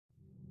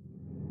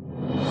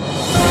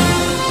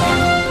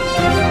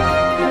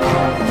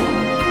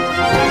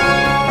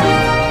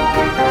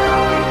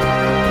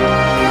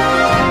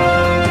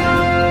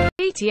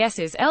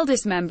BTS's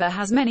eldest member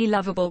has many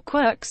lovable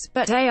quirks,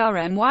 but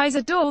ARMYs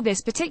adore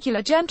this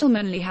particular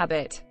gentlemanly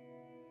habit.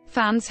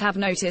 Fans have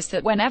noticed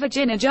that whenever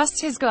Jin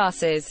adjusts his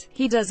glasses,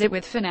 he does it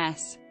with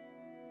finesse.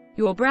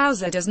 Your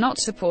browser does not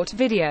support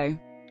video.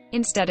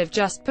 Instead of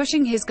just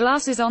pushing his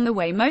glasses on the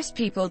way most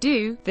people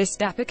do, this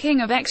dapper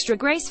king of extra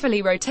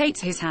gracefully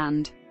rotates his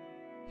hand.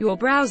 Your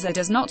browser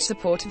does not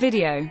support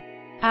video.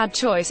 Ad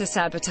choice is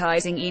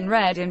advertising in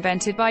red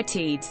invented by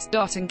Teeds.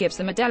 And gives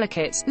them a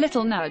delicate,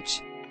 little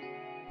nudge.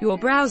 Your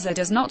browser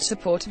does not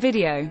support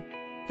video.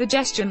 The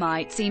gesture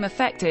might seem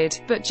affected,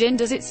 but Jin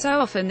does it so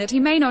often that he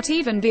may not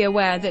even be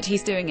aware that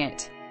he's doing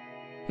it.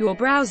 Your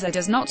browser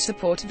does not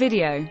support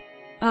video.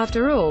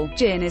 After all,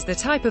 Jin is the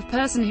type of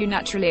person who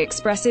naturally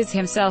expresses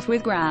himself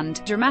with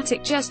grand,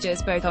 dramatic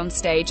gestures both on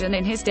stage and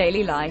in his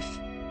daily life.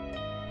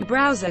 Your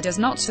browser does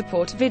not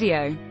support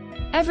video.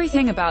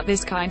 Everything about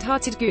this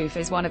kind-hearted goof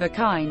is one of a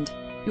kind.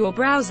 Your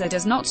browser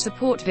does not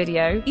support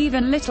video,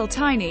 even little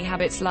tiny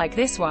habits like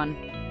this one.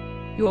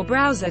 Your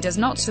browser does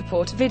not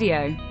support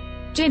video.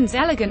 Jin's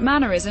elegant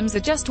mannerisms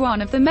are just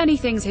one of the many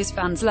things his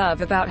fans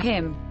love about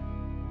him.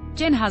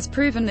 Jin has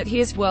proven that he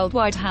is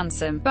worldwide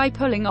handsome by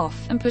pulling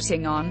off and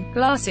putting on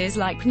glasses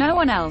like no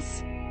one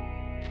else.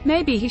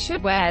 Maybe he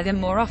should wear them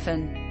more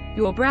often.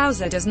 Your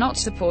browser does not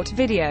support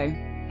video.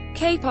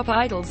 K-pop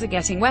idols are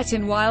getting wet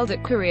and wild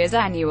at Korea's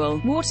annual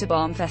Water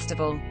Bomb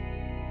Festival.